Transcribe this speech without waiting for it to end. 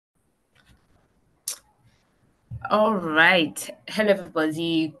All right. Hello,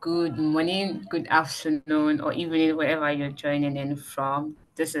 everybody. Good morning, good afternoon, or evening, wherever you're joining in from.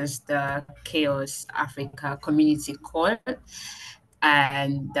 This is the Chaos Africa Community Call.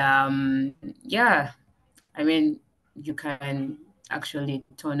 And yeah, I mean, you can actually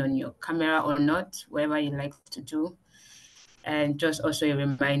turn on your camera or not, whatever you like to do. And just also a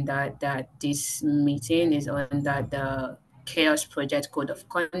reminder that this meeting is under the Chaos Project Code of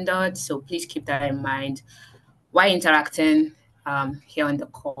Conduct. So please keep that in mind while interacting here on the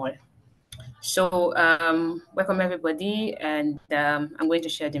call. So, welcome everybody, and I'm going to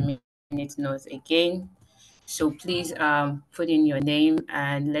share the minute notes again. So please put in your name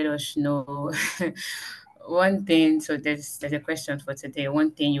and let us know one thing. So there's a question for today.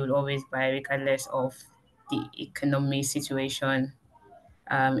 One thing you would always buy regardless of the economic situation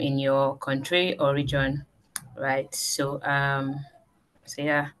in your country or region, right? So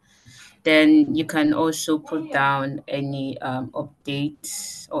yeah, then you can also put down any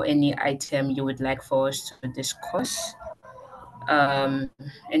updates or any item you would like for us to discuss in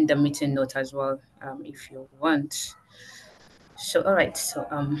the meeting note as well, if you want. So, all right. So,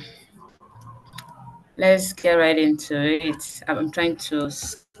 let's get right into it. I'm trying to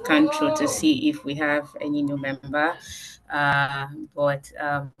scan through to see if we have any new member, but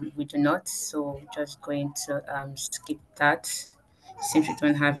we do not. So, just going to skip that since we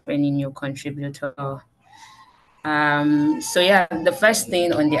don't have any new contributor. So yeah, the first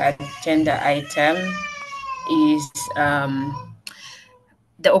thing on the agenda item is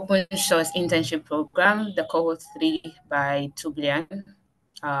the open source internship program, the cohort 3 by Tublian.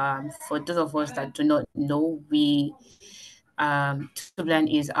 For those of us that do not know, Tublian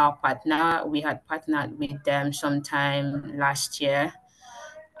is our partner. We had partnered with them sometime last year,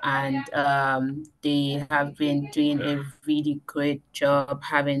 and they have been doing a really great job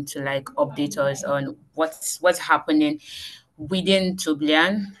having to like update us on what's happening within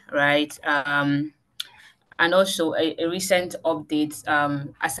Tublian, right? And also a recent update,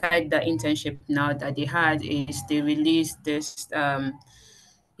 aside the internship now that they had, is they released this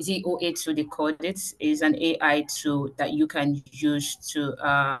is it OA2 they called it, is an AI tool that you can use to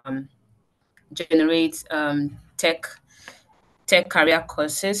generate tech career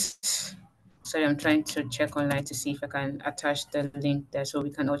courses. Sorry, I'm trying to check online to see if I can attach the link there so we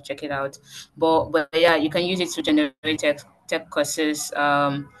can all check it out. But yeah, you can use it to generate tech courses.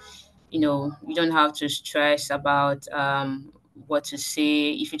 You don't have to stress about what to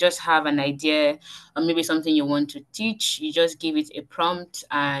say. If you just have an idea or maybe something you want to teach, you just give it a prompt,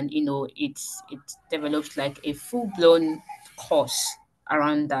 and it develops like a full-blown course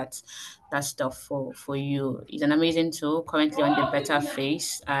around that stuff for you. It's an amazing tool currently on the beta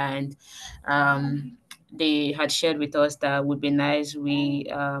phase, and they had shared with us that it would be nice we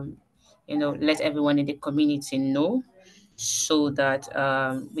let everyone in the community know so that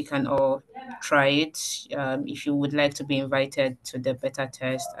we can all try it. If you would like to be invited to the beta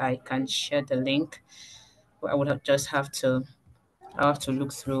test, I can share the link. I would have to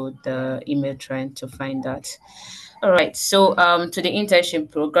look through the email trend to find that. All right. So to the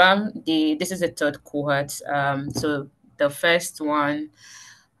internship program, this is the third cohort. So the first one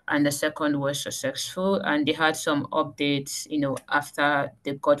and the second was successful, and they had some updates. After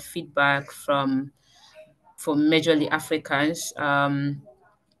they got feedback from majorly Africans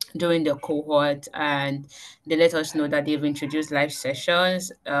during the cohort, and they let us know that they've introduced live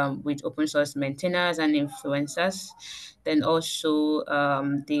sessions with open source maintainers and influencers. Then also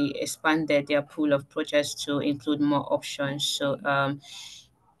they expanded their pool of projects to include more options. So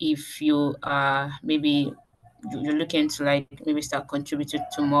if you are maybe you're looking to like maybe start contributing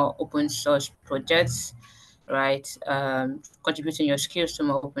to more open source projects, right? Contributing your skills to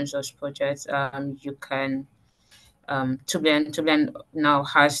more open source projects, you can Tubian now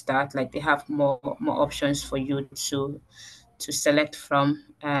has that, like they have more options for you to select from.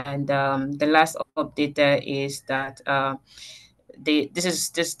 And the last update there is that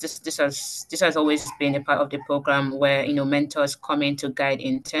this has always been a part of the program where mentors come in to guide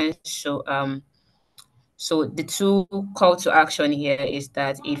interns. So the two call to action here is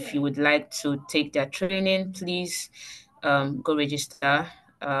that if you would like to take their training, please go register.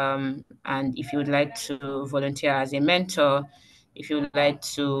 And if you would like to volunteer as a mentor, if you would like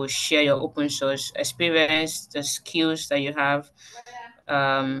to share your open source experience, the skills that you have,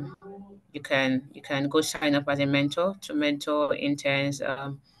 um, you can go sign up as a mentor to mentor interns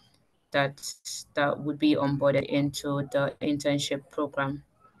that that would be onboarded into the internship program.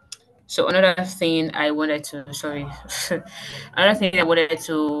 So another thing I wanted to sorry, another thing I wanted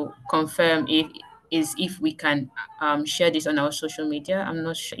to confirm if we can share this on our social media. I'm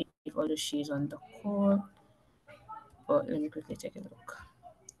not sure if Olushi is on the call. But let me quickly take a look.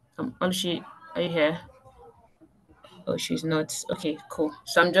 Olushi, are you here? Oh, she's not. Okay, cool.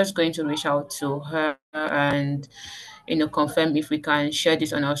 So I'm just going to reach out to her and confirm if we can share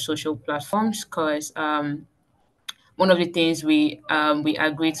this on our social platforms because one of the things we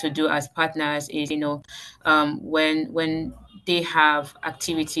agree to do as partners is when they have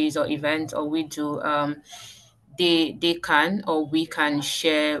activities or events or we do they can or we can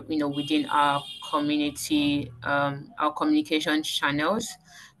share within our community our communication channels,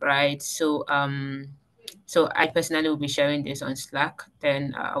 right? So I personally will be sharing this on Slack.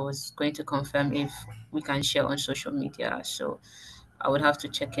 Then I was going to confirm if we can share on social media. So I would have to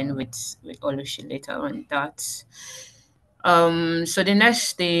check in with Olushi later on that. So the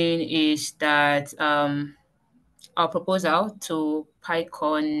next thing is that our proposal to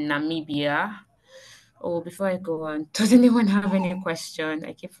PyCon Namibia. Oh, before I go on, does anyone have any question?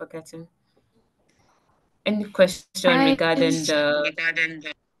 I keep forgetting. Any question Hi, regarding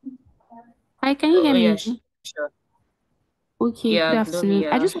the? hi, can you Oh hear yeah, me? sure. Okay, good Yeah, afternoon.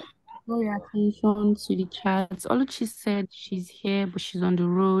 I Gloria. just want to draw your attention to the chat. Oluchi said she's here, but she's on the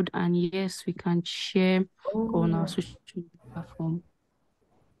road, and yes, we can share on our Oh. social media platform.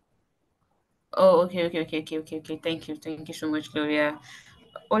 Oh, okay. Thank you so much, Gloria.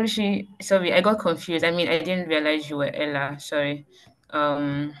 Honestly, sorry, I got confused. I mean, I didn't realize you were Ella. Sorry.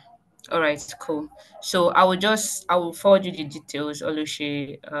 Um, all right, cool. So I will forward you the details,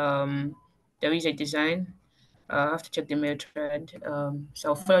 Olushi. There is a design. I have to check the mail thread. So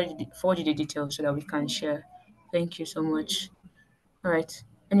I'll forward you the details so that we can share. Thank you so much. All right.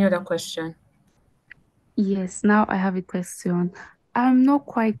 Any other question? Yes, now I have a question. I'm not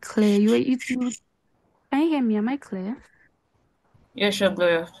quite clear. Can you hear me? Am I clear? Yeah, sure,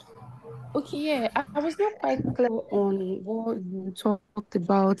 Gloria. Okay, yeah, I was not quite clear on what you talked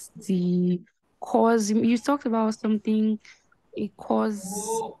about the cause. You talked about something, a cause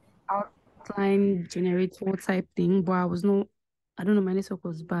outline generator type thing, but I don't know, my network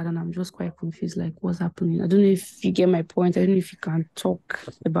was bad and I'm just quite confused, like what's happening. I don't know if you get my point. I don't know if you can talk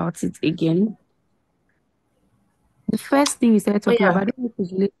about it again. The first thing you started Oh talking yeah, about, I don't know if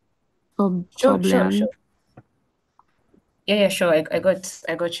it's related to sure. Tubland. Yeah, sure. I got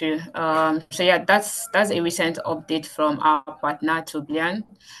you. So yeah, that's a recent update from our partner Toblian.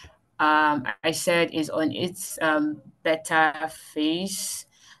 I said is on its beta phase.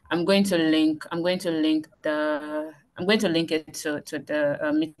 I'm going to link it to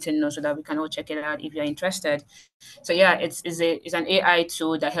the meeting notes so that we can all check it out if you're interested. So yeah, it's an AI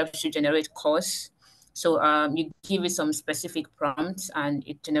tool that helps you generate course. So you give it some specific prompts and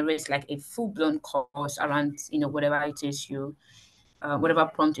it generates like a full blown course around whatever it is whatever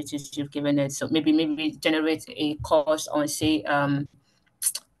prompt it is you've given it. So maybe generate a course on say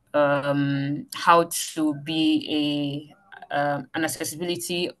how to be an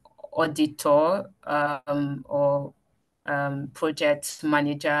accessibility auditor or project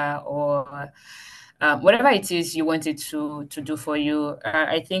manager or whatever it is you wanted to do for you.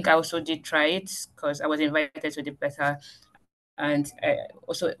 I think I also did try it because I was invited to the beta and I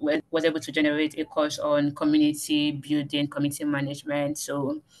also was able to generate a course on community building, community management.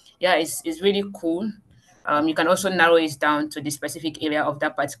 So yeah, it's really cool. You can also narrow it down to the specific area of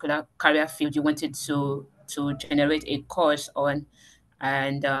that particular career field you wanted to generate a course on.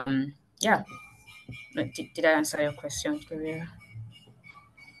 And yeah, did I answer your question, Gloria?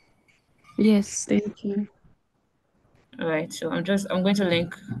 Yes, thank you. All right, so I'm going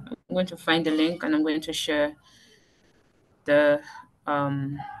to find the link and I'm going to share the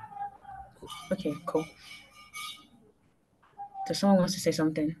um okay, cool. Does someone wants to say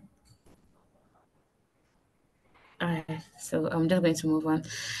something? Alright, so I'm just going to move on.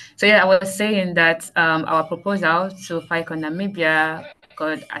 So yeah, I was saying that our proposal to PyCon Namibia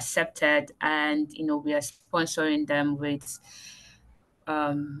got accepted, and we are sponsoring them with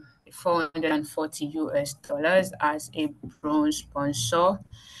 440 US dollars as a bronze sponsor.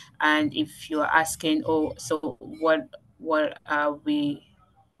 And if you're asking, oh, so what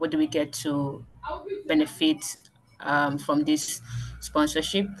do we get to benefit from this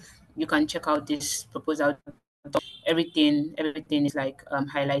sponsorship? You can check out this proposal. Everything is like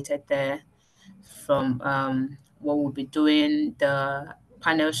highlighted there from what we'll be doing, the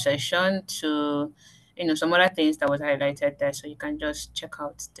panel session to some other things that was highlighted there. So you can just check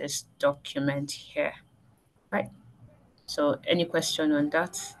out this document here. Right. So any question on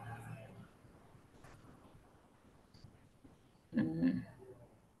that?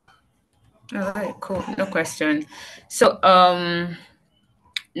 All right, cool. No question. So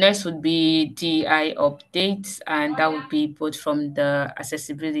next would be DI updates, and that would be both from the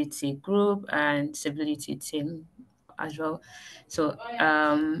accessibility group and disability team. as well. So,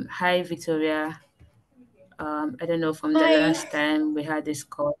 hi Victoria. I don't know from the Hi. last time we had this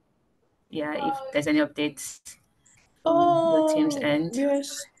call. Yeah, if there's any updates from your team's end. We are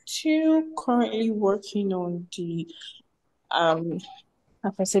still currently working on the um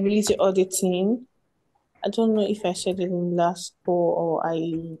accessibility auditing. I don't know if I said it in last call or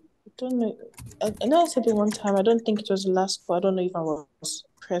I don't know. I know I said it one time. I don't think it was the last call. I don't know if I was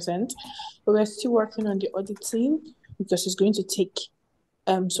present, but we're still working on the auditing because it's going to take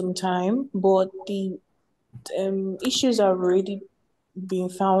some time. But the issues are already being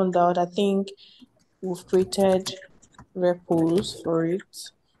found out. I think we've created repos for it.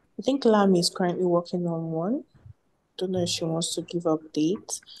 I think Lam is currently working on one. Don't know if she wants to give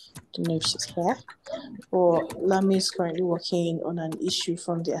updates. Don't know if she's here. But Lam is currently working on an issue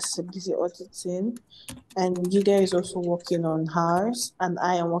from the accessibility auditing. And Giga is also working on hers, and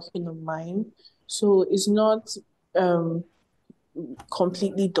I am working on mine. So it's not um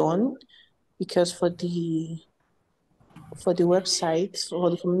completely done because for the website or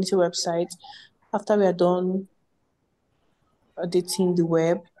the community website, after we are done updating the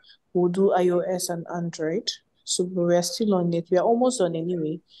web, we'll do iOS and Android. So we're still on it. We're almost done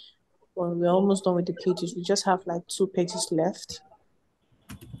anyway. Well, we're almost done with the pages. We just have like two pages left.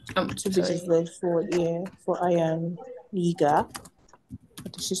 Two pages Sorry. left for I am Liga.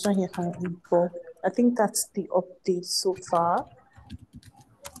 But she's not here currently. But I think that's the update so far.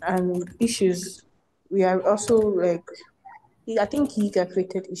 And issues. We are also like I think Liga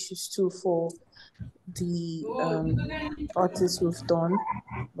created issues too for the artists we've done,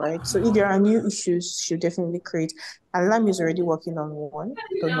 right? So if there are new issues, she'll definitely create. And Lam is already working on one.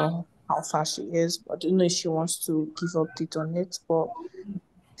 Don't know how far she is, but I don't know if she wants to give update on it. But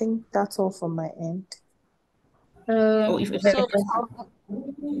I think that's all from my end. Oh, if I So just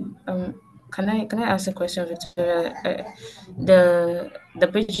can I ask a question, Victoria? The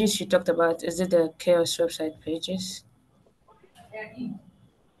pages you talked about, is it the chaos website pages?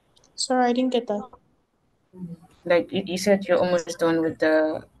 Sorry, I didn't get that. Like you said, you're almost done with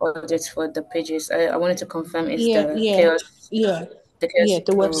the audits for the pages. I wanted to confirm it's Yeah, the yeah, chaos, yeah, the yeah. chaos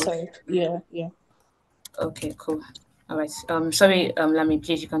The tool. website. Yeah, yeah. Okay, cool. All right. Sorry, Lami,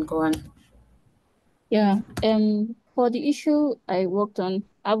 please you can go on. Yeah. For the issue I've worked on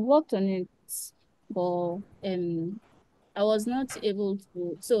it, but I was not able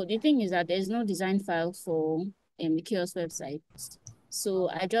to. So the thing is that there's no design file for the kiosk website. So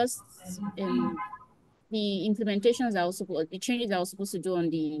I just the implementations I was supposed the changes I was supposed to do on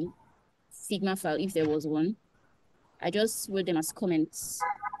the Figma file, if there was one, I just wrote them as comments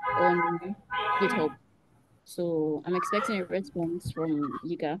on GitHub. So I'm expecting a response from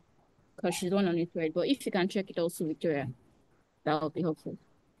Yiga because she's the one on it, right? But if you can check it also, Victoria, that would be helpful.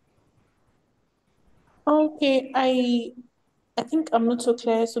 Okay, I think I'm not so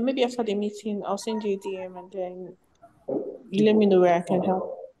clear. So maybe after the meeting, I'll send you a DM and then you let me know where I can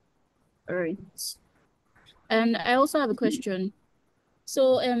help. All right. And I also have a question.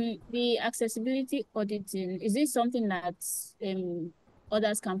 So the accessibility auditing, is this something that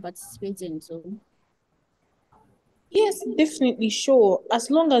others can participate in? So Yes, definitely, sure. As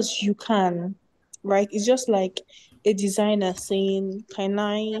long as you can, right? It's just like a designer saying, "Can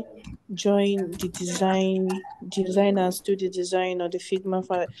I join the designers do the design or the Figma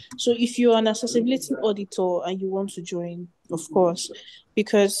file?" So if you're an accessibility auditor and you want to join, of course,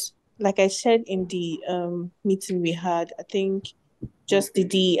 because like I said in the meeting we had, I think just the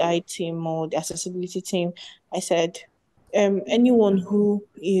DEI team or the accessibility team, I said, anyone who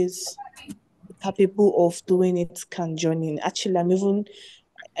is capable of doing it can join in. Actually,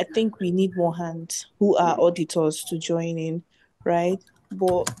 I think we need more hands who are auditors to join in, right?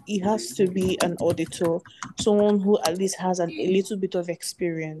 But it has to be an auditor, someone who at least has a little bit of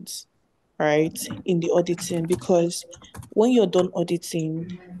experience, right, in the auditing. Because when you're done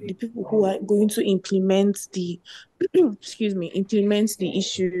auditing, the people who are going to implement the excuse me, implement the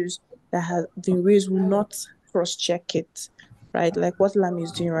issues that have been raised will not cross-check it, right? Like what Lam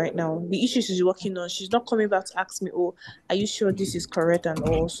is doing right now. The issues she's working on, she's not coming back to ask me, oh, are you sure this is correct and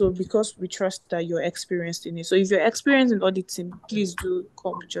all? So because we trust that you're experienced in it. So if you're experienced in auditing, please do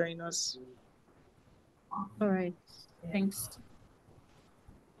come join us. all right, thanks.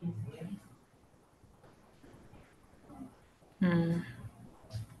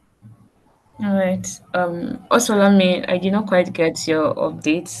 All right. Also, Lami, I did not quite get your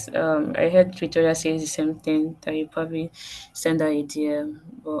updates. I heard Victoria says the same thing that you probably send her a DM,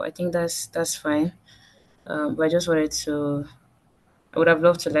 but I think that's fine. But I just wanted to. I would have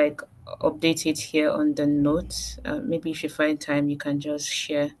loved to like update it here on the notes. Maybe if you find time, you can just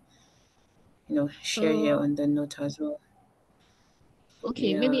share share here Oh, on the note as well.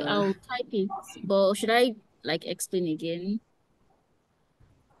 okay. Maybe Yeah. I'll type it, but should I like explain again?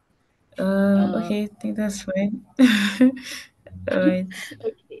 Uh, Okay, I think that's fine. All right.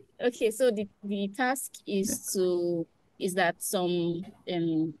 okay. Okay. So the task is that some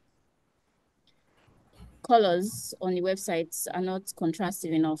colors on the websites are not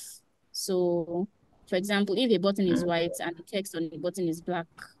contrastive enough. So, for example, if a button is white and the text on the button is black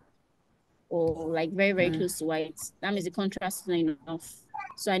or like very, very Mm, close to white, that means the contrast is not enough.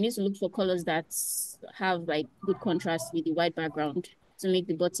 So I need to look for colors that have like good contrast with the white background to make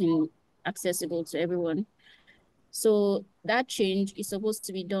the button accessible to everyone. So that change is supposed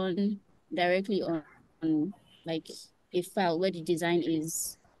to be done directly on like a file where the design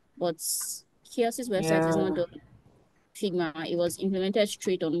is, but CHAOSS's website is not yeah. done Figma. It was implemented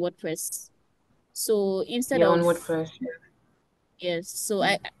straight on WordPress. So instead Yeah, on of WordPress. yes,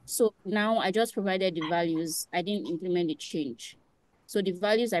 so now I just provided the values. I didn't implement the change. So the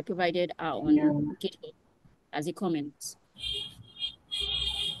values I provided are Yeah. on GitHub as a comment.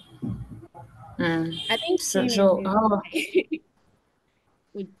 Mm. I think So seeing it so is how?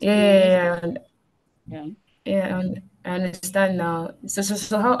 would Yeah, be yeah, easy. yeah. Yeah. Yeah, I understand now.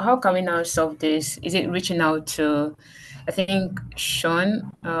 So how can we now solve this? Is it reaching out to, I think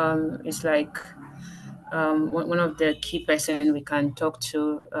Sean is like one of the key person we can talk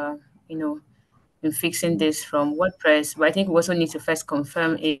to, you know, in fixing Mhm. this from WordPress. But I think we also need to first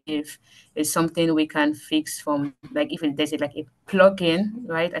confirm if it's something we can fix from, like if there's like a plugin,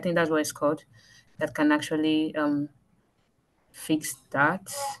 right? I think that's what it's called, that can actually fix that.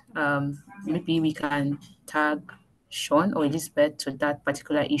 Maybe we can tag Sean or Elizabeth to that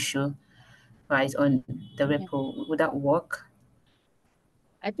particular issue, right, on the Yeah. repo. Would that work?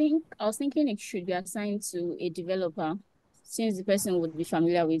 I was thinking it should be assigned to a developer since the person would be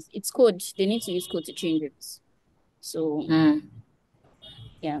familiar with its code. They need to use code to change it. So Mm.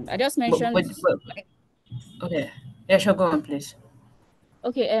 yeah, I just But, mentioned but, but okay. Yeah, sure. Go on, please.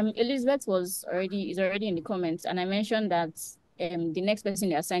 okay, Elizabeth is already in the comments, and I mentioned that the next person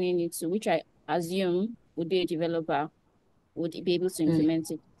they're assigning it to, which I assume would be a developer, would be able to Mm.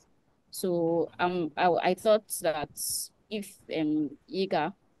 implement it. So I thought that if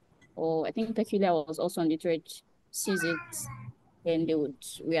Yiga or I think Peculiar was also on the thread sees it, then they would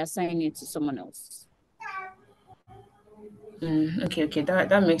reassign it to someone else. Okay, okay,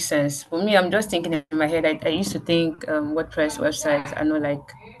 that makes sense. For me, I'm just thinking in my head. I used to think WordPress websites are not like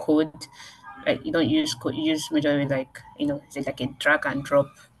code. Like you don't use code. You use majorly like it's like a drag and drop,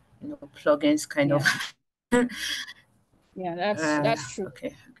 plugins kind of. Yeah, yeah, that's true.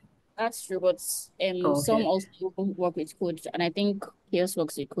 Okay. That's true, but Oh, some okay. also work with code, and I think Chaos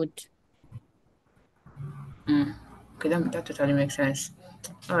works with code. Mm. Okay, that totally makes sense.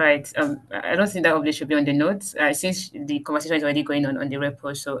 All right. I don't think that update should be on the notes since the conversation is already going on the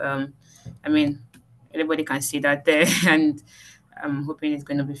repo. So, I mean, everybody can see that there, and I'm hoping it's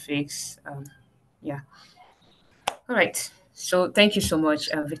going to be fixed. Yeah. All right. So, thank you so much,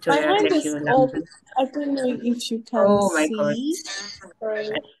 My Victoria. hand Thank you, is up. Lam. I don't know if you can Oh my God. see. Sorry.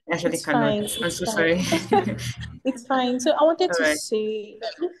 I actually It's cannot. fine. I'm It's so fine. sorry. It's fine. So I wanted All to right. say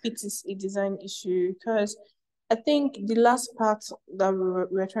if it is a design issue, because I think the last part that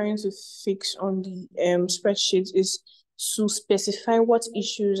we're trying to fix on the spreadsheet is to specify what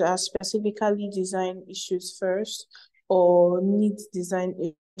issues are specifically design issues first or need design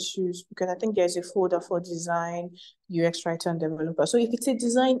issues, because I think there's a folder for design, UX writer, and developer. So if it's a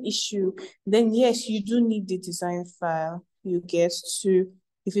design issue, then yes, you do need the design file. You get to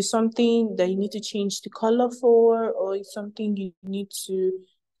if it's something that you need to change the color for, or it's something you need to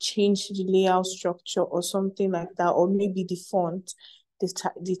change the layout structure or something like that, or maybe the font,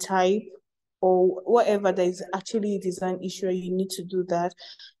 the type, or whatever that is actually a design issue, you need to do that.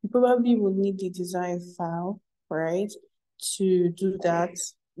 You probably will need the design file, right, to do that.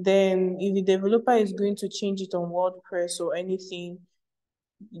 Then, if the developer is going to change it on WordPress or anything,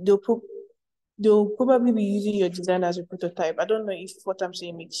 they'll pro- they'll probably be using your design as a prototype. I don't know if what I'm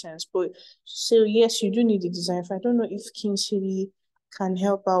saying makes sense, but so yes, you do need the design. I don't know if Kingsley can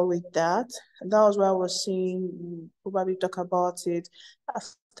help out with that. That was why I was saying probably talk about it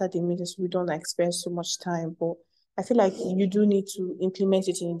after the meeting, so we don't like spend so much time. But I feel like you do need to implement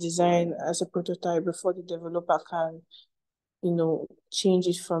it in design as a prototype before the developer can, change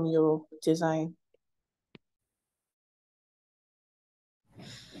it from your design.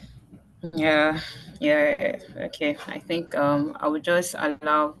 Yeah, yeah, okay. I think I would just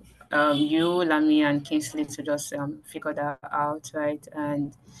allow you, Lami, and Kingsley to just figure that out, right?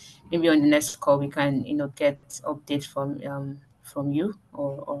 And maybe on the next call we can get updates from you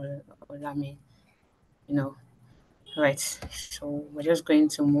or Lami. you know. Right. So we're just going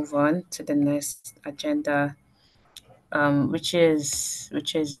to move on to the next agenda, which is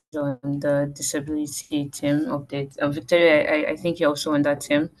on the disability team update. Victoria, I think you're also on that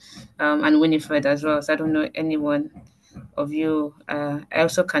team, and Winifred as well. So I don't know anyone of you. I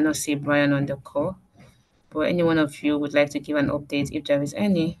also cannot see Brian on the call, but any one of you would like to give an update if there is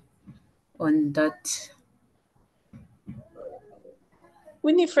any on that.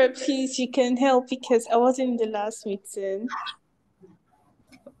 Winifred, please, you can help because I wasn't in the last meeting.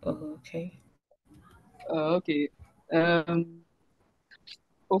 Oh, okay. Okay. Um,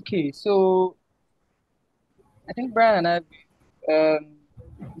 okay. So I think Brian and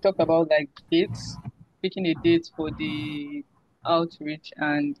we talked about like dates, picking a date for the outreach,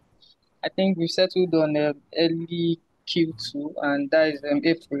 and I think we settled on early Q2, and that is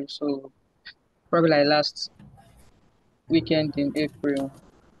April. So probably like last weekend in April.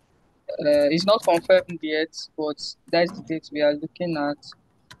 It's not confirmed yet, but that's the date we are looking at.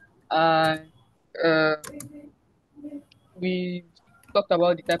 And we talked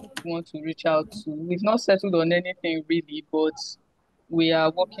about the type of people we want to reach out to. We've not settled on anything really, but we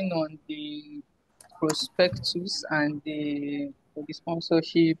are working on the prospectus and the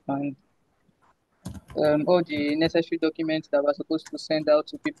sponsorship and all the necessary documents that we're supposed to send out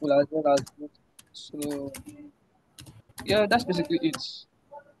to people as well as both. So yeah, that's basically it.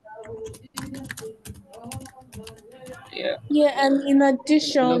 Yeah, Yeah, and in a lot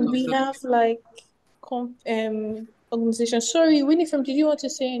addition, of we have documents. like organization. Sorry, Winifred, did you want to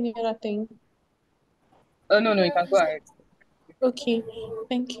say any other thing? Oh no, no, you can go ahead. Okay,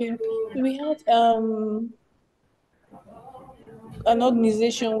 thank you. We had an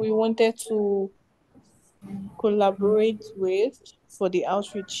organization we wanted to collaborate with for the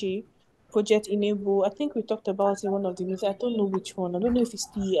outreach project enable. I think we talked about in one of the meetings. I don't know which one. I don't know if it's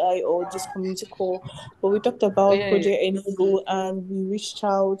DEI or this community call, but we talked Oh about yeah, yeah. project enable and we reached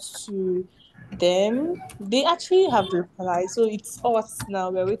out to them. They actually have replied, so it's us now.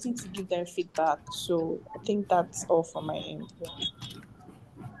 We're waiting to give them feedback. So I think that's all from my end. Yeah.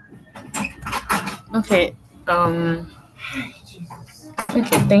 Okay.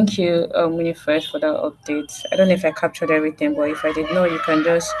 Okay, thank you, Winifred, for that update. I don't know if I captured everything, but if I did not, you can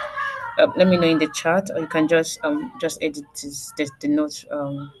just let me know in the chat, or you can just edit the notes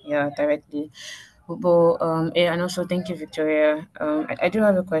yeah, directly. But yeah, and also thank you, Victoria. I do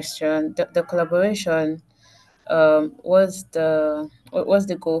have a question. The collaboration, what's the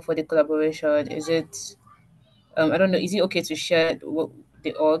goal for the collaboration? Is it I don't know, is it okay to share what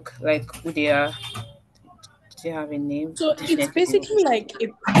the org, like who they are? Do they have a name? So it's Definitely the basically like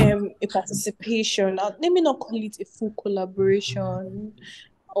a participation. Let me not call it a full collaboration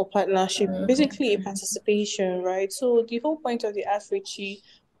or partnership. Basically a participation, right? So the whole point of the Africhi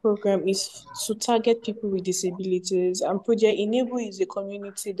program is to target people with disabilities, and Project Enable is a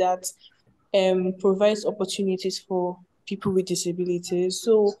community that provides opportunities for people with disabilities.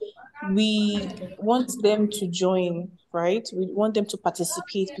 So we want them to join, right? We want them to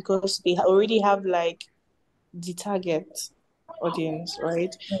participate because they already have like the target audience,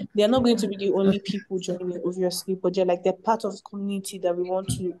 right? They're not going to be the only people joining, obviously, but they're part of the community that we want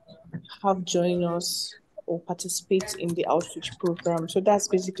to have join us or participate in the outreach program. So that's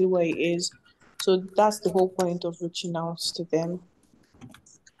basically what it is. So that's the whole point of reaching out to them.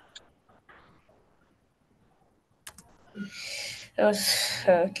 That was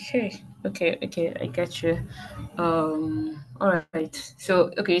okay. Okay, I get you. All right.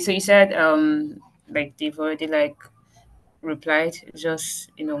 So okay, so you said like they've already like replied.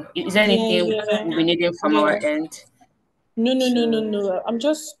 Just is there Yeah, anything yeah, we'll be needing from our yeah. end No, no, no, no, to?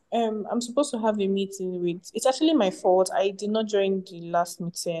 no. I'm supposed to have a meeting with. It's actually my fault. I did not join the last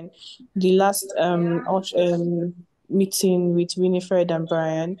meeting, the last meeting with Winifred and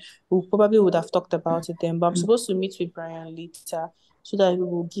Brian. We probably would have talked about it then, but I'm supposed to meet with Brian later so that he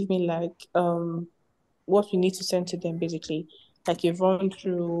will give me like what we need to send to them basically, like a run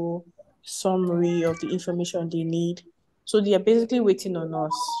through summary of the information they need. So they are basically waiting on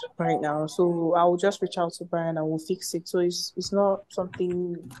us right now. So I will just reach out to Brian and we'll fix it. So it's not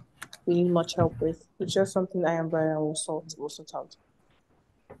something we need much help with. It's just something I and Brian will sort out.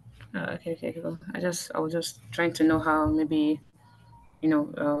 Okay, cool. I was just trying to know how maybe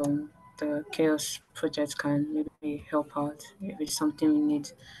the chaos project can maybe help out if it's something we need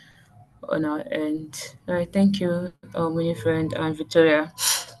on our end. All right, thank you, Winifred and Victoria.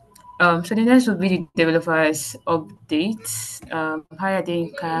 So the next will be the developers updates. Hi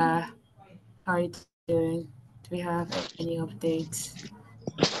Adinka, how are you doing? Do we have any updates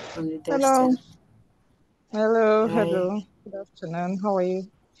from the dev team? Hello, hello, Hi. hello. Good afternoon. How are you?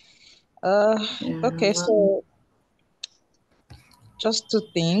 Yeah. Okay, so just two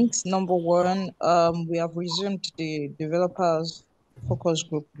things. Number one, we have resumed the developers focus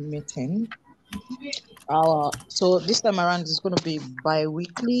group meeting. So this time around it's going to be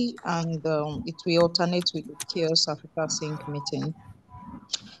bi-weekly, and it will alternate with the CHAOSS Africa Sync meeting.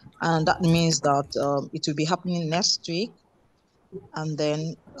 And that means that it will be happening next week, and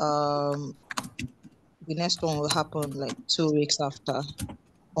then the next one will happen like 2 weeks after,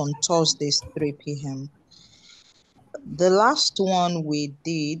 on Thursdays, 3 p.m. The last one we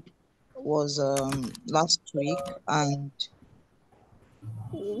did was last week, and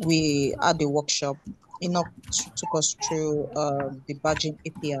we had a workshop. Enoch took us through the badging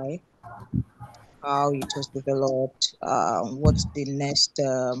API, how it was developed, what's the next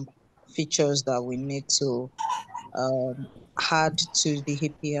features that we need to um, add to the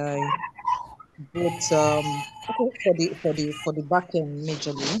API, both for the backend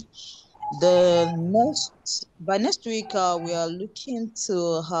majorly. The next by next week, we are looking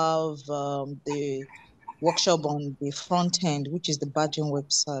to have the workshop on the front end, which is the badging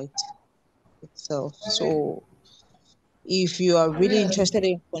website itself. So if you are really interested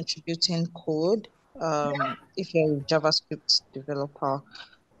in contributing code, if you're a JavaScript developer,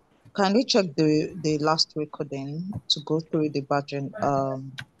 kindly check the last recording to go through the badging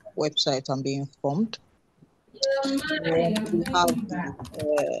website and be informed. We have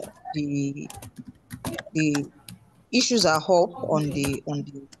the the issues are up on the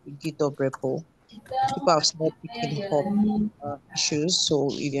GitHub repo. People have started picking up issues. So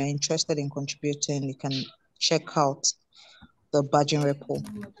if you're interested in contributing, you can check out the badging repo.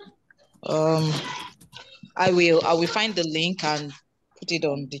 Um, I will find the link and put it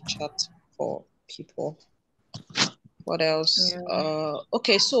on the chat for people. What else? Yeah.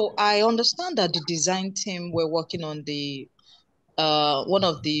 Okay, so I understand that the design team were working on the one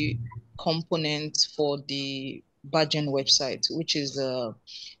of the components for the badging website, which is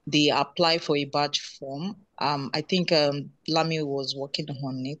the apply for a badge form. I think Lami was working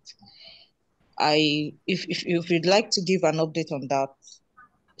on it. If you'd like to give an update on that,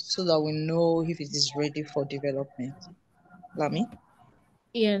 so that we know if it is ready for development, Lami.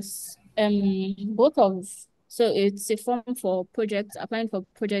 Yes. Both of so it's a form for project applying for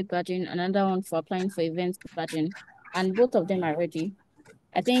project badging, another one for applying for event badging, and both of them are ready.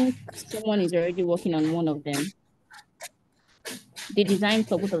 I think someone is already working on one of them. The design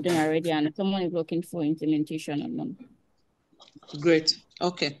for both of them are ready, and someone is looking for implementation on one. Great.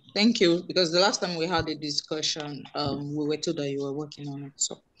 Okay. Thank you. Because the last time we had a discussion, we were told that you were working on it.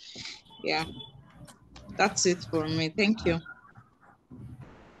 So yeah, that's it for me. Thank you.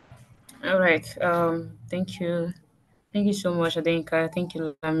 All right. Thank you. Thank you so much, Adenka. Thank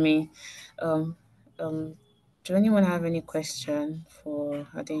you, Lami. Um, um, do anyone have any question for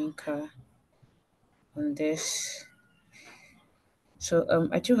Adenka on this? So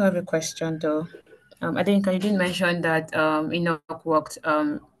I do have a question though. Adenka, you did mention that Enoch walked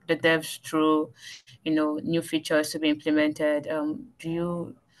the devs through, new features to be implemented.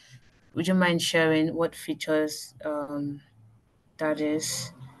 Would you mind sharing what features that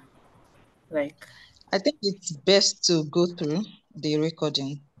is like? I think it's best to go through the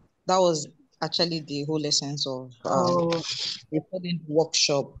recording. That was actually the whole essence of Oh, recording the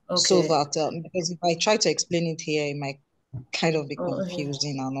workshop, so okay. that because if I try to explain it here, it might kind of be Oh, okay.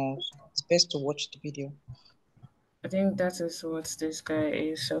 confusing and all. So it's best to watch the video. I think that is what this guy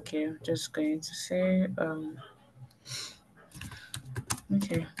is. Okay, I'm just going to say,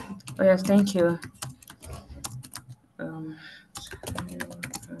 okay. Oh, yes, thank you. Um,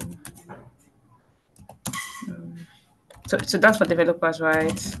 so that's for developers,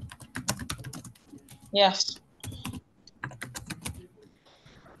 right? Yes.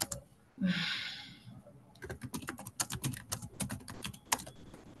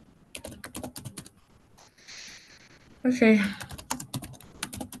 Okay.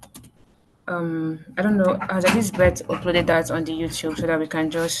 I don't know. Has Elizabeth uploaded that on the YouTube so that we can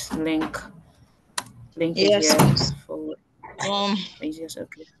just link it Yes, here please. for Um, easiest?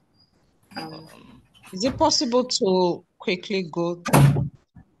 Okay. Um, is it possible to quickly go to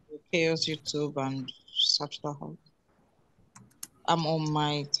Chaos YouTube and search that out? I'm on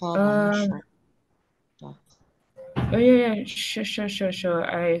my tab. I'm not um, sure. That. oh yeah, sure.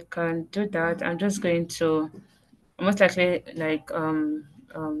 I can do that. I'm just going to most likely like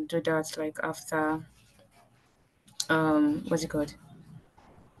do that like after what's it called?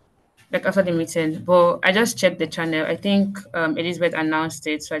 Like after the meeting. But I just checked the channel. I think Elizabeth announced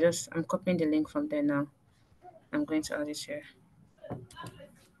it, so I'm copying the link from there now. I'm going to add it here.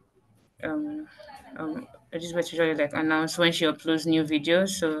 Um, Elizabeth usually like announce when she uploads new videos.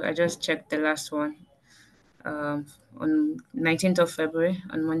 So I just checked the last one on 19th of February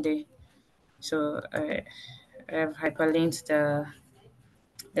on Monday. So I have hyperlinked the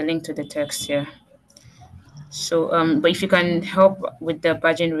link to the text here. So but if you can help with the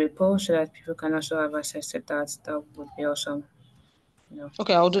badging repo so that people can also have access to that, that would be awesome.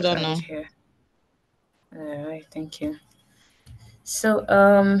 Okay, I'll do That's that right now. here. All right, thank you. So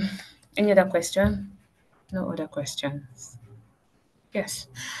any other question? No other questions. Yes.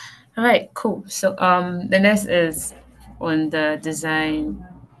 All right, cool. So the next is on the design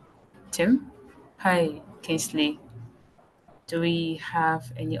team. Hi, Kingsley. Do we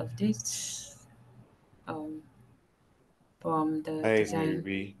have any updates um from the Hi, design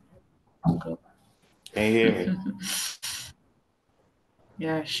maybe. group? Can you hear me?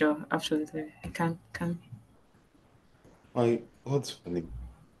 Yeah, sure, absolutely. I can. What's funny?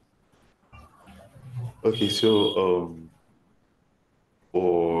 Okay, so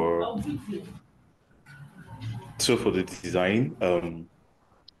for for the design,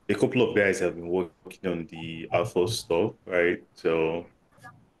 a couple of guys have been working on the alpha stuff, right? So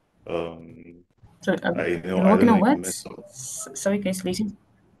um, So you've been I working don't know on if you what? mess up Sorry, Kingsley.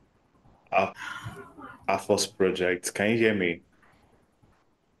 Al- Alpha's project. Can you hear me?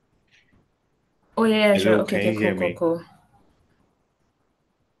 Oh yeah, sure. Hello, Okay, can okay, you cool, hear cool, me? cool.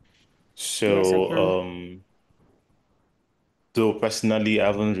 Yes, I So can. though personally, I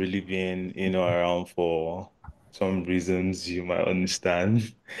haven't really been, around for some reasons you might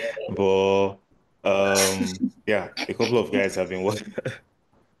understand. But yeah, a couple of guys have been working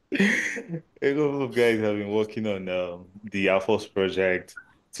a couple of guys have been working on the Air Force project.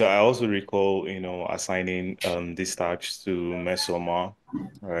 So I also recall, assigning this task to Mesoma,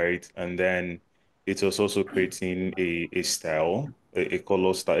 right? And then it was also creating a style, a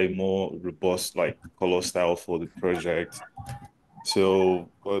color style, a more robust like color style for the project. So,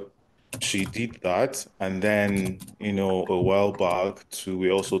 but she did that, and then a while back too,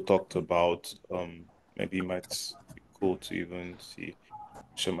 we also talked about maybe it might be cool to even see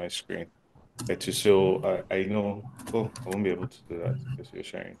show my screen. To show I know. Oh, I won't be able to do that because you're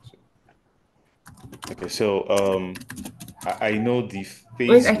sharing. So okay, so I know the Wait,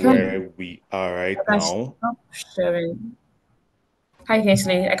 phase I can. where we are right I can now. stop sharing. Hi,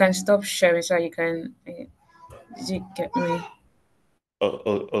 Kingsley. I can stop sharing so you can. Did you get me?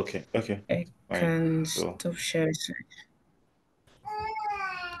 Okay, okay, I fine. can So stop sharing.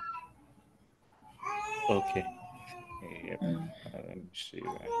 okay, yep. Let me see if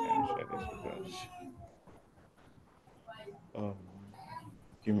I can share this with us. Um,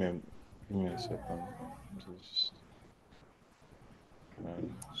 give me a, give me a second. Just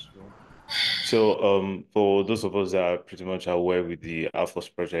so. For those of us that are pretty much aware with the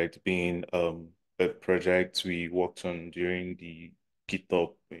Alphos project being a project we worked on during the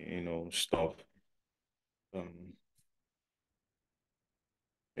GitHub, stuff. Um,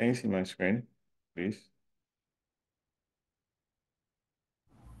 can you see my screen, please?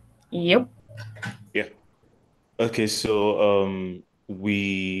 Yep. Yeah. Okay, so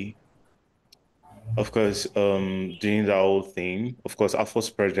we of course doing that whole thing. Of course,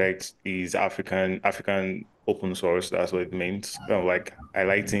 Alphos project is African open source. That's what it means. Kind of like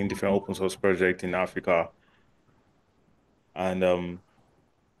highlighting different open source projects in Africa. And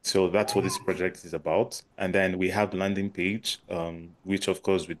so that's what this project is about. And then we have the landing page, which of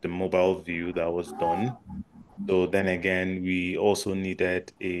course with the mobile view that was done. So then again, we also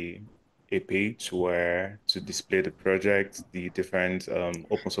needed a page where to display the project, the different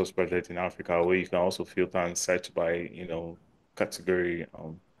open source projects in Africa, where you can also filter and search by, category.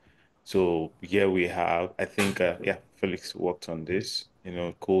 So here we have, I think, yeah, Felix worked on this,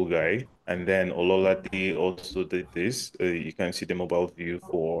 cool guy. And then Ololade also did this. You can see the mobile view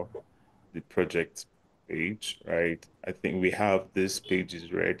for the project page, right? I think we have this page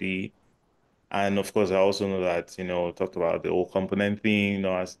is ready. And of course, I also know that, talked about the whole component thing,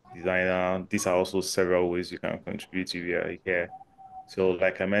 as designer, these are also several ways you can contribute to here. So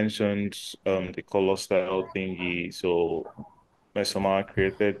like I mentioned, the color style thingy. So Mesoma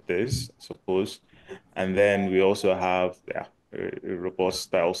created this, I suppose. And then we also have a robust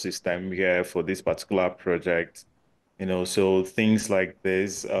style system here for this particular project. So things like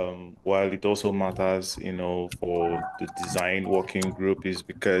this, while it also matters, for the design working group is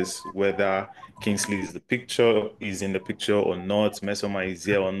because whether Kingsley is in the picture or not, Mesoma is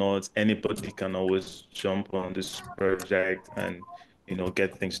here or not, anybody can always jump on this project and,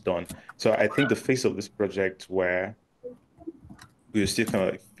 get things done. So I think the face of this project where we're still kind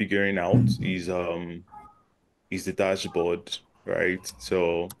of like figuring out is the dashboard, right?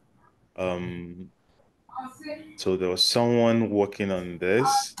 So um So there was someone working on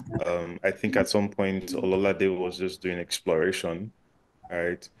this. I think at some point Ololade was just doing exploration,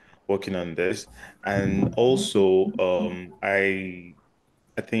 right? Working on this. And also I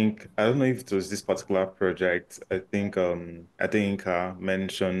think I don't know if it was this particular project. I think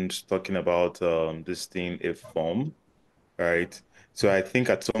mentioned talking about this thing a form, right? So I think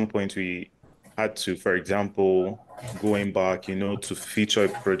at some point we had to, for example, going back, to feature a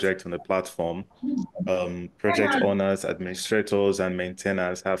project on the platform, project owners, administrators, and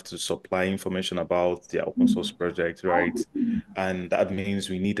maintainers have to supply information about their open source project, right? And that means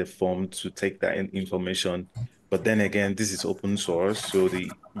we need a form to take that information. But then again, this is open source, so the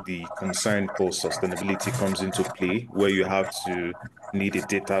concern called sustainability comes into play, where you have to need a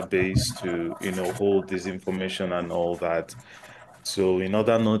database to, hold this information and all that. So in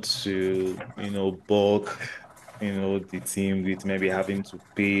order not to, bulk, the team with maybe having to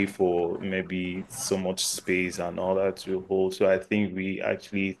pay for maybe so much space and all that to hold. So I think we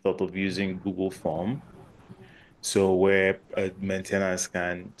actually thought of using Google Form. So where maintenance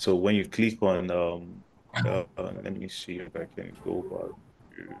can, so when you click on, let me see if I can go back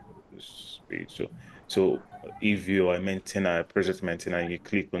to this page. So if you are a maintainer, a project maintainer, you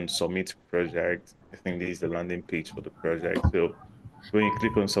click on submit project. I think this is the landing page for the project. So when you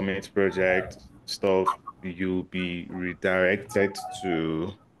click on submit project stuff, you'll be redirected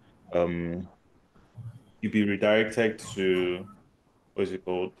to um you'll be redirected to what's it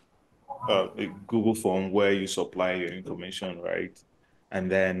called? A Google form where you supply your information, right? And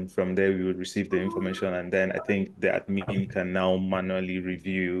then from there we would receive the information, and then I think the admin can now manually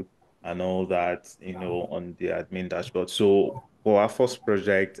review and all that, on the admin dashboard. So for our first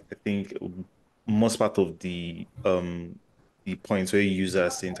project, I think most part of the points where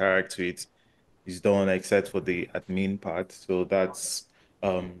users interact with is done except for the admin part. So that's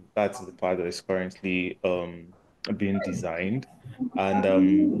the part that is currently being designed. And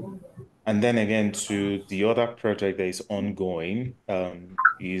and then again, to the other project that is ongoing,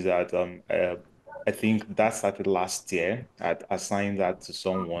 is that I think that started last year. I'd assigned that to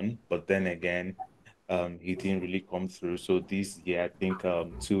someone, but then again, he didn't really come through. So this year, I think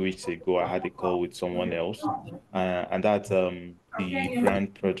 2 weeks ago, I had a call with someone else, and that's the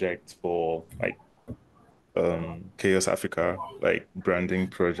brand project for like Chaos Africa, like branding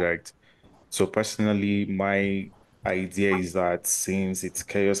project. So personally, my idea is that since it's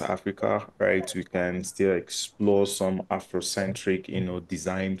Chaos Africa, right, we can still explore some Afrocentric,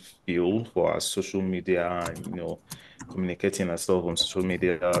 design feel for our social media and, communicating ourselves on social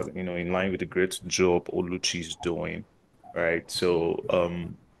media, in line with the great job Oluchi is doing, right? So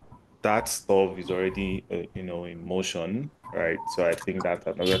that stuff is already, in motion, right? So I think that's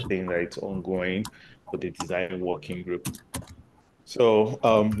another thing that it's ongoing for the design working group. So,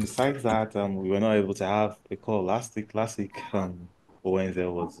 besides that, we were not able to have a call last week, for Wednesday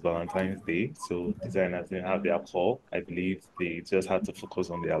was Valentine's Day. So designers didn't have their call. I believe they just had to focus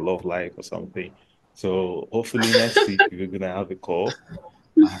on their love life or something. So hopefully next week we're gonna have a call.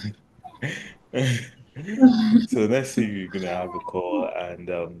 And so next week we're gonna have a call, and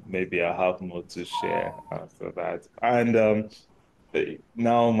maybe I'll have more to share after that. And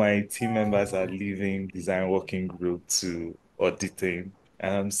now my team members are leaving design working group to auditing,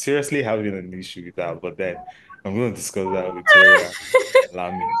 and I'm seriously having an issue with that. But then I'm going to discuss that with Toria and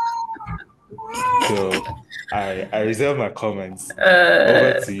Lami. So I reserve my comments.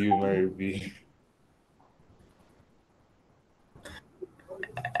 Over to you, Mary B.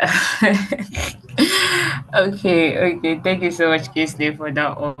 Okay, okay. Thank you so much, Kisley, for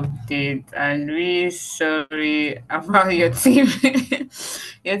that update. And really sorry about your team.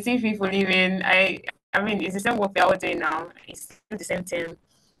 Your team people leaving. I mean, it's the same work we're all doing now. It's still the same thing,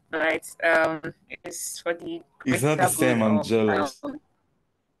 right? It's for the It's not the greater good same. I'm of. jealous.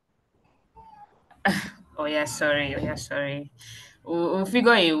 Oh yeah, sorry. Oh yeah, sorry. We'll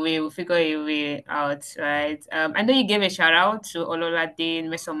figure a way. We'll figure a way out, right? I know you gave a shout out to Ololade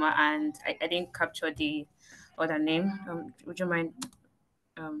Mesoma, and I didn't capture the other name. Would you mind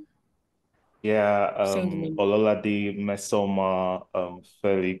Yeah, saying the name? Ololade, Mesoma,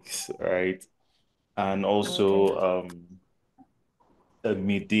 Felix, right? And Okay. also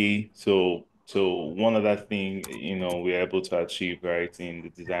midday. So one other thing, we're able to achieve right in the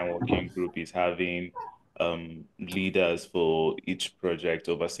design working group is having leaders for each project,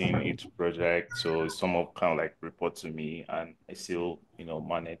 overseeing each project. So some of kind of like report to me and I still,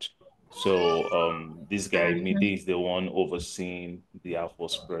 manage. So this guy, midday, is the one overseeing the Air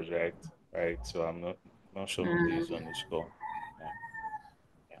Force project, right? So I'm not sure midday is on this call.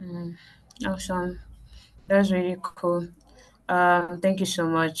 Yeah. Awesome. That's really cool. Thank you so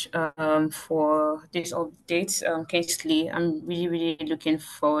much for this update, Kingsley. I'm really, really looking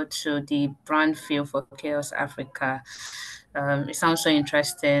forward to the brand feel for Chaos Africa. It sounds so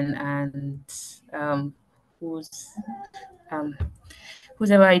interesting, and um, who's um,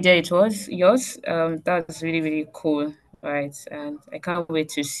 whoever idea it was yours, that's really, really cool, right? And I can't wait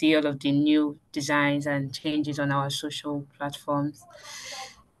to see all of the new designs and changes on our social platforms.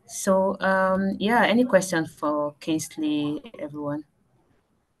 So, yeah, any question for Kingsley, everyone?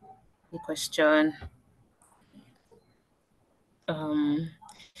 Any question? Um,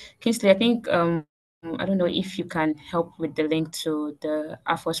 Kingsley, I think I don't know if you can help with the link to the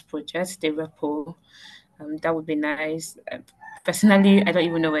AFOS project, the repo. That would be nice. Personally, I don't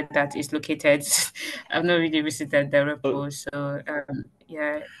even know where that is located. I've not really visited the Oh, repo, so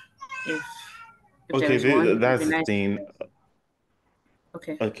yeah, if if there okay, is one, it would be that's the nice. thing.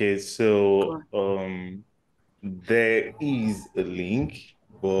 Okay, Okay, go so on. there is a link,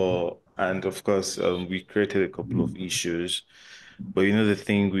 but and of course we created a couple of issues. But you know the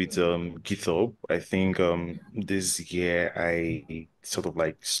thing with GitHub, I think this year I sort of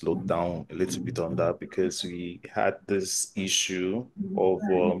like slowed down a little bit on that because we had this issue of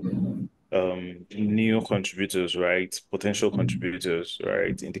new contributors, right? Potential contributors,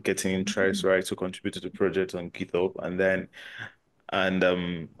 right? Indicating interest, right, to contribute to the project on GitHub, and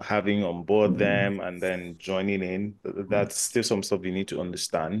having on board them and then joining in. That's still some stuff you need to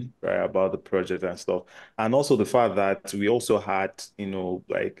understand, right, about the project and stuff. And also the fact that we also had,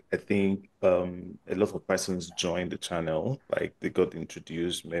 like I think a lot of persons joined the channel, like they got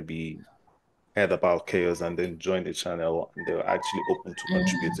introduced, maybe heard about chaos and then joined the channel and they were actually open to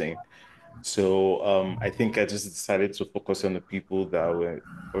contributing. So I think I just decided to focus on the people that were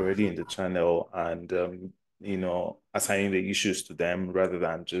already in the channel and assigning the issues to them rather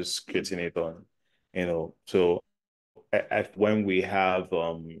than just creating it on, So when we have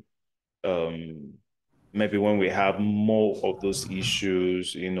um maybe when we have more of those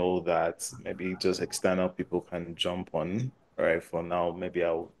issues, that maybe just external people can jump on. All right, for now, maybe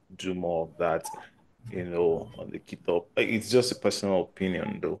I'll do more of that, on the GitHub. It's just a personal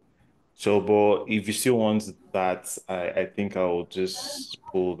opinion though. So, but if you still want that, I think I'll just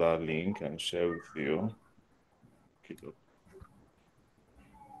pull that link and share with you. GitHub.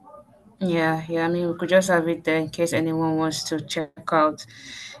 Yeah, yeah. I mean, we could just have it there in case anyone wants to check out,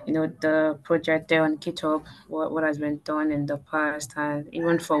 the project there on GitHub, what has been done in the past, and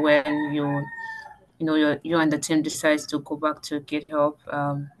even for when you and the team decides to go back to GitHub,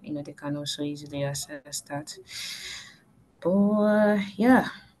 they can also easily access that. But yeah,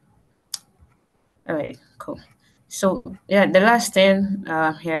 all right, cool. So yeah, the last thing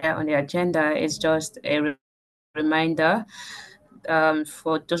here on the agenda is just a reminder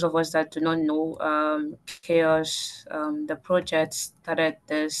for those of us that do not know, Chaos, the project started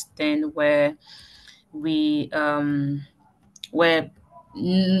this thing we where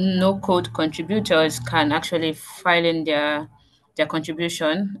no code contributors can actually file in their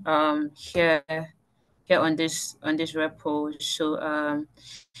contribution here on this repo. So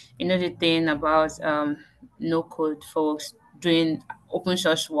the thing about no code folks doing open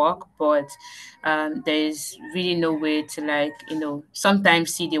source work, but there is really no way to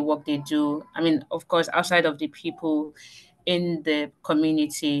sometimes see the work they do. I mean, of course, outside of the people in the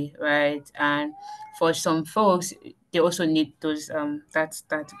community, right? And for some folks, they also need those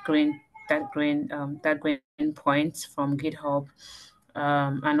that green points from GitHub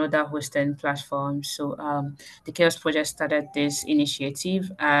and other hosting platforms. So the Chaos Project started this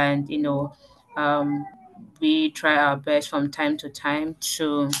initiative, and we try our best from time to time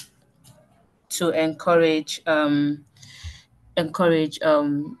to encourage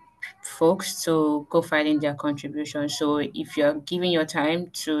folks to go find in their contribution. So if you're giving your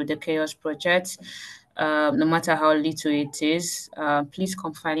time to the Chaos Project, no matter how little it is, please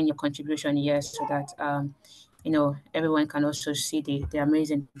come find in your contribution here so that everyone can also see the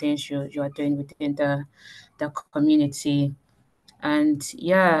amazing things you are doing within the community. And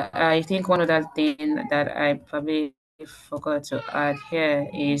yeah, I think one other thing that I probably forgot to add here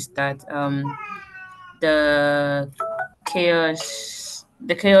is that the chaos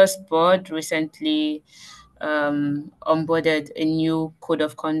board recently onboarded a new code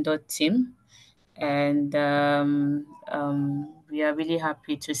of conduct team, and we are really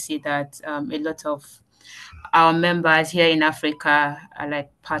happy to see that a lot of our members here in Africa are like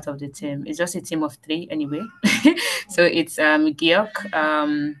part of the team. It's just a team of three anyway. So it's Georg,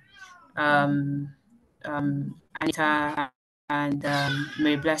 um, Anita, and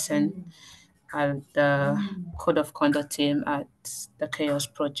Mary Blessing are the code of conduct team at the Chaos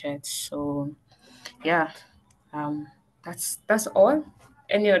Project. So yeah, um, That's all.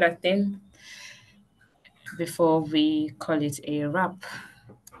 Any other thing before we call it a wrap?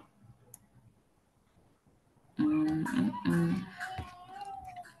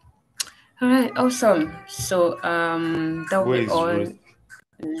 All right, awesome. So that will Where be is all. Ruth?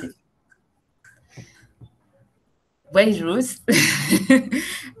 Where is Ruth?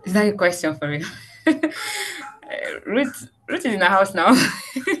 Is that a question for you? Ruth is in the house now.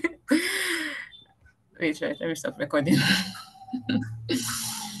 Wait, let me stop recording.